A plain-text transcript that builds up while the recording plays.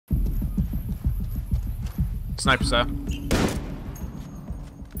Snipers there.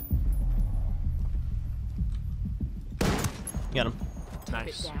 Got him.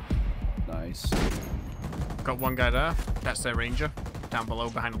 Nice. Nice. Got one guy there. That's their ranger. Down below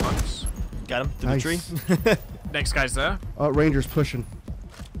behind the logs. Got him through Nice. the tree. Next guy's there. Oh, Ranger's pushing.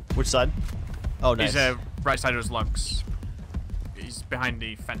 Which side? Oh, nice. He's right side of those logs. He's behind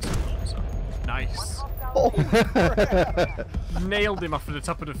the fence. So. Nice. Oh, Nailed him off of the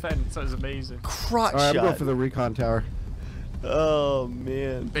top of the fence. That was amazing. crotch Alright, I'm shot. going for the recon tower. Oh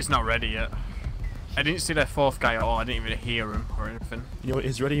man. It's not ready yet. I didn't see their fourth guy at all. I didn't even hear him or anything. You know what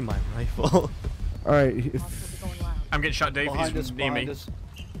is ready? My rifle. Alright, if I'm getting shot, Dave. Behind He's us, near me. behind us.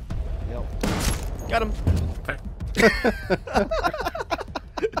 Yep. Got him.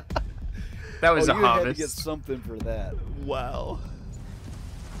 That was Oh, the you had to hardest. get something for that. Wow.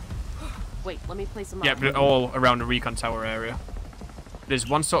 Wait, let me place them Yeah, up. but all around the recon tower area. There's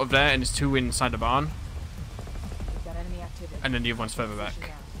one sort of there, and there's two inside the barn, Got enemy activity. and then the other one's further back.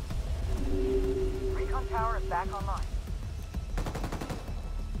 Recon tower is back online.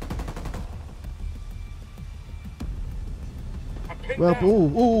 well,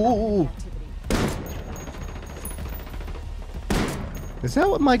 ooh. Activity. Is that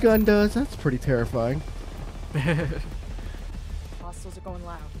what my gun does? That's pretty terrifying. Hostiles are going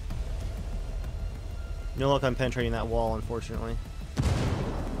loud. No luck on penetrating that wall, unfortunately.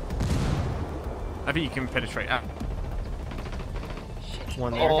 I think you can penetrate out.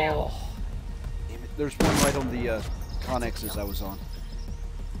 One there. Oh. Damn it. There's one right on the Connexes I was on.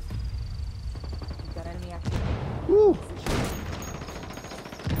 Got enemy activity. Woo.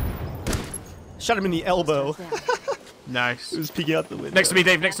 Shot him in the elbow. Hostiles down. Nice. It was peeking out the window. Next to me,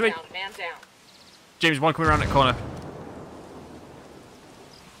 Dave. Next to me. Man down. James, one coming around that corner.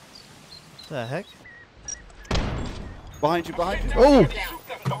 What the heck? Behind you, behind you. Oh!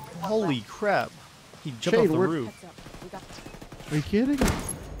 Holy crap. He jumped Shade, off the we're- roof. Heads up. We got Are you kidding?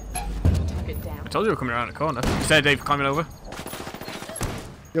 target down. I told you we were coming around the corner. You said Dave climbing over.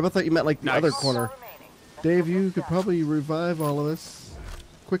 Yeah, but I thought you meant like the Nice. other corner. Dave, you could probably revive all of this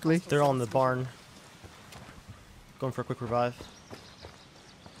quickly. They're all in the barn. Going for a quick revive.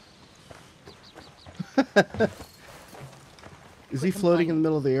 Is he floating in the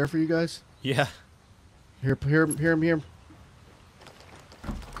middle of the air for you guys? Yeah. Here him.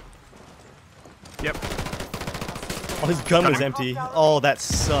 Yep. Oh, his gun Got was him. empty. Oh, that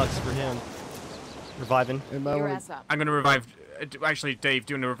sucks for him. Reviving. Anybody Your wanna- ass up. I'm gonna revive. Actually, Dave,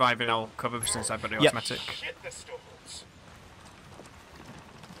 doing the revive, and I'll cover since I've got the Yep. automatic.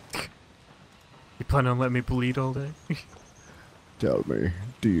 You plan on letting me bleed all day? Tell me,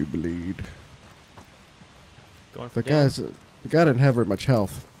 do you bleed? Going for The guy didn't have very much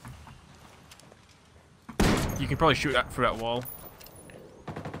health. You can probably shoot that through that wall.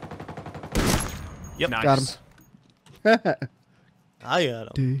 Yep. Nice. Got him. I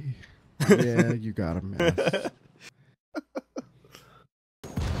got him. Yeah, you got him, man.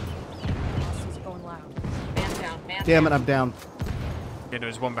 Hostiles are going loud. Man down. Man Damn it, down. I'm down. Yeah,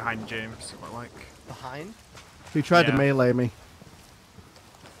 there's one behind James. What like? Behind? He tried to Yeah. melee me.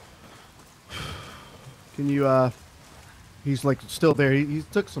 Can you, he's like still there. He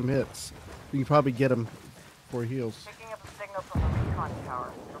took some hits. You can probably get him before he heals. Picking up a signal from the recon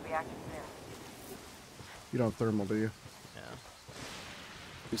tower. It'll be active soon. You don't have thermal, do you? Yeah.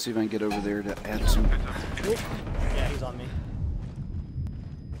 Let's see if I can get over there to add some. Yeah, he's on me.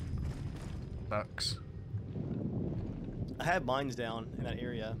 Sucks. I had mines down in that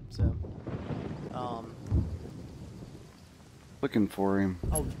area, so. Looking for him.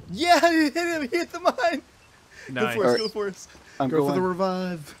 Oh, yeah, he hit him. He hit the mine. Nice. Go for us. Go for us. I'm Go going. for the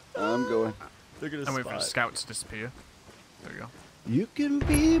revive. I'm going. They're gonna I'm waiting for the spot. scout to disappear. There we go. You can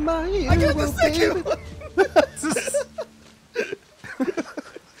be my hero, I got the second baby.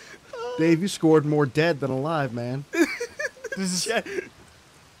 Dave, you scored more dead than alive, man. Shit.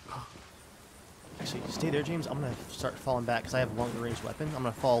 Actually, stay there, James. I'm gonna start falling back because I have a longer range weapon. I'm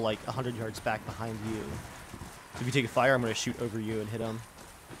gonna fall like 100 yards back behind you. If you take a fire, I'm gonna shoot over you and hit him.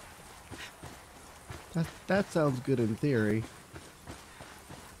 That sounds good in theory.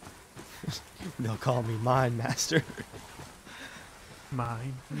 They'll call me Mine Master.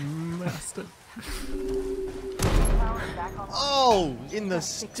 Mine master. Tower is back online. Oh, in the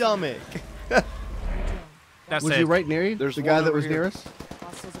stomach. That's Was it. he right near you? There's the guy one that over was here. near us?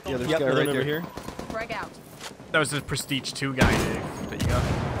 Hostiles are Yeah, going there's Yep, a guy they're right over there. here. Frag out. That was the Prestige 2 guy, Dave, that you got.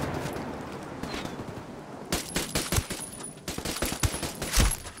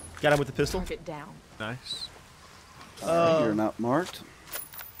 Got him with the pistol. Target down. Nice. You're not marked.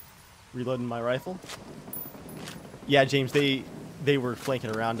 Reloading my rifle. Yeah, James, they were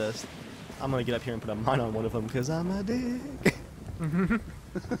flanking around us. I'm gonna get up here and put a mine on one of them because I'm a dick.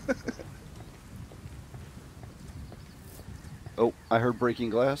 Oh, I heard breaking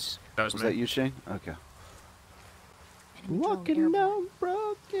glass. That was me. that you, Shane? Okay. Enemy drone Walking airborne. down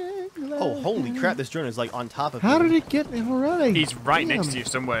broken glass. Oh, holy crap! This drone is like on top of How me. did it get me running? He's right next Damn. to you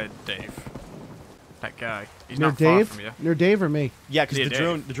somewhere, Dave. That guy. He's Near not far Dave? from you. Near Dave or me? Yeah, because Yeah,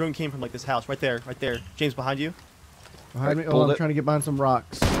 the drone came from like this house right there, right there. James, behind you. Behind me? Oh, pulled I'm it. trying to get behind some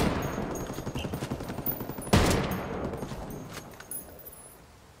rocks.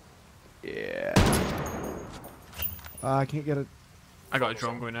 Yeah. I can't get it. I got a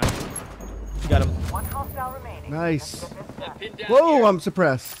drone going out. You got him One hostile remaining. Nice. Let's get this done. Whoa, I'm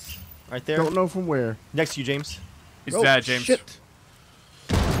suppressed. right there. Don't know from where. Next to you, James. He's Oh, there, James. Shit.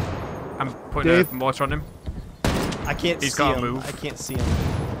 I'm putting Dave? a mortar on him. I can't He's see gotta him. move. I can't see him.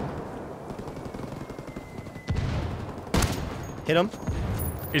 Hit him.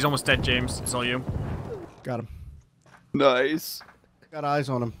 He's almost dead, James. It's all you. Got him. Nice. Got eyes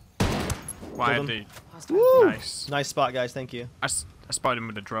on him. Why Killed did him. Nice. Nice spot, guys. Thank you. I spotted him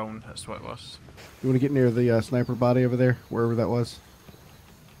with a drone. That's what it was. You want to get near the sniper body over there, wherever that was?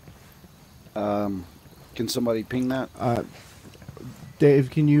 Can somebody ping that? Dave,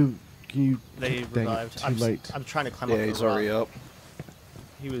 can you? They Dang it, revived. too I'm, late. I'm trying to climb Yeah, up the he's rock. already up.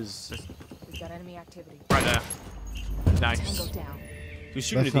 He was. We've got enemy activity. Right there. Tango Nice. down. He was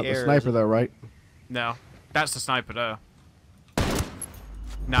shooting That's to not the the air. sniper, though, right? No. That's the sniper there.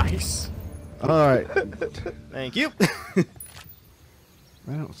 Nice. All right. Thank you. I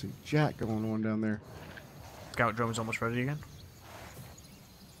don't see Jack going on down there. Scout drone's almost ready again.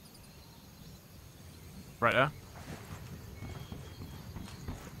 Right there.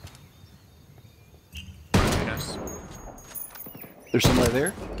 Yes. There's somebody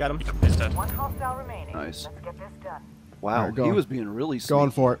there? Got him. He's dead. One hostile remaining. Nice. Let's get this done. Wow, Alright, go he on. was being really sneaky.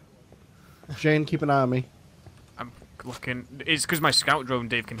 Going for it. Shane, keep an eye on me. I'm looking. It's because my scout drone,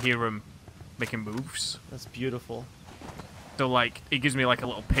 Dave, can hear him making moves. That's beautiful. So, like, it gives me, like, a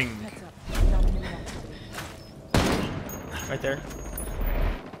little ping. Heads up. We've got enemy activity. Right there.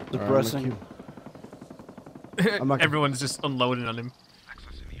 Depressing. I'm not gonna- Everyone's just unloading on him.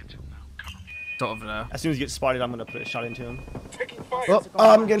 Sort of As soon as he gets spotted, I'm gonna put a shot into him. Oh,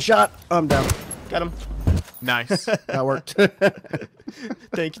 I'm getting shot. I'm down. Got him. Nice. That worked.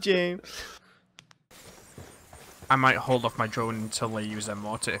 Thank you, James. I might hold off my drone until they use their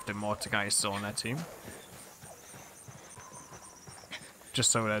mortar if the mortar guy is still on their team. Just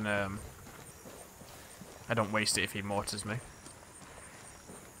so then I don't waste it if he mortars me.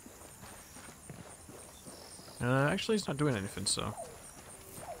 Actually, he's not doing anything, so.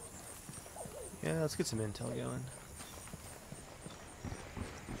 Yeah, let's get some intel going.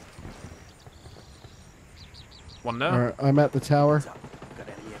 One there. All right, I'm at the tower.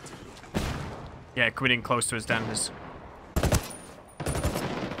 Yeah, coming in close to his den is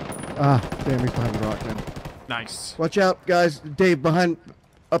Ah, damn, he's behind the rock now. nice. Watch out, guys. Dave, behind,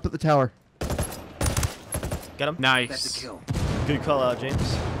 up at the tower. Got him. Nice. Good call out,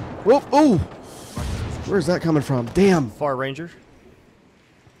 James. Whoa, ooh. Where's that coming from? Damn. Far Ranger.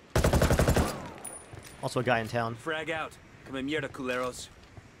 Also a guy in town. Frag out. Come mierda, culeros.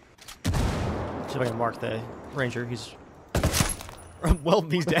 See if I can mark the Ranger. He's... well,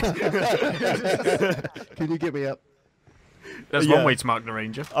 he's dead. Can you get me up? There's Yeah. one way to mark the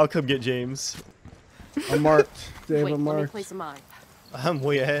ranger. I'll come get James. I'm marked. Dave, Wait, I'm let me marked. place a mine. I'm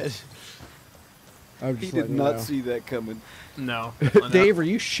way ahead. I'm He just did letting you not know. see that coming. No. Dave, are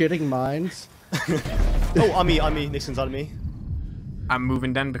you shitting mines? Oh, on me. Nixon's on me. I'm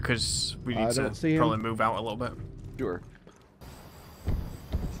moving then because we I need don't see to him. probably move out a little bit. Sure.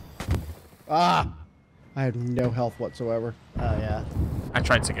 Ah! I have no health whatsoever. Oh, yeah. I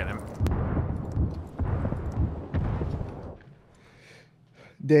tried to get him.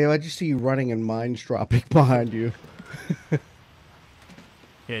 Dave, I just see you running and mines dropping behind you.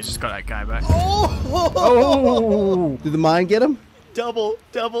 Yeah, he's just got that guy back. Oh! Did the mine get him? Double.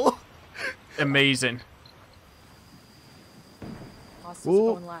 Amazing. Hostiles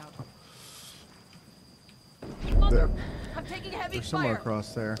Ooh. going loud. There, I'm taking heavy they're somewhere fire.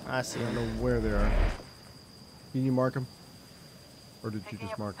 across there. I see I don't him. know where they are. Can you mark them? Or did you Picking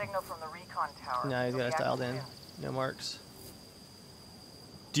just up mark a them? signal from the recon tower. Nah, he's It'll got us be dialed active in. soon. No marks.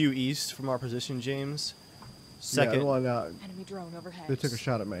 Due east from our position, James. Yeah, Second. well, Enemy drone overhead. they took a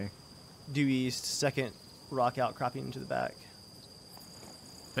shot at me. Due east. Second rock outcropping into the back.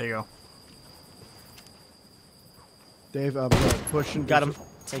 There you go. Dave, I'm pushing. Got him.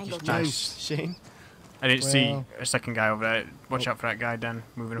 Thank you, Tango James. Shane. I didn't see Well- a second guy over there. Watch out for that guy, Dan.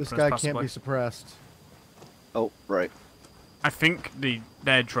 Moving This up guy on us can't possibly. be suppressed. Oh, right. I think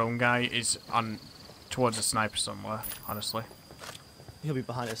their drone guy is on towards a sniper somewhere, honestly. He'll be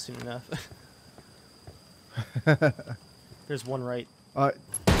behind us soon enough. There's one right.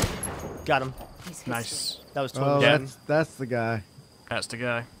 Got him. He's Nice. That was Oh, totally Yeah. him. that's the guy. That's the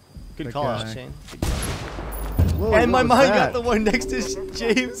guy. Good the call out, guy. Shane. Whoa, And my what was mind got that? the one next to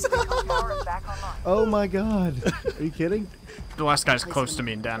James. Tower is back online. Oh my god. Are you kidding? The last guy's close to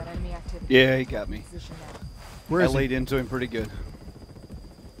me and Dan. Got enemy activity. Yeah, he got me. Position now. Where I is he? laid into him pretty good.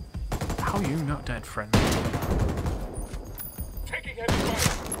 How are you not dead, friend?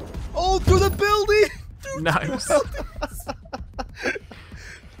 Oh, through the building! Nice.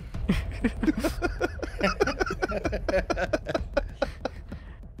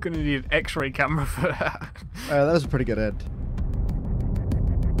 Gonna need an X-ray camera for that. That was a pretty good end.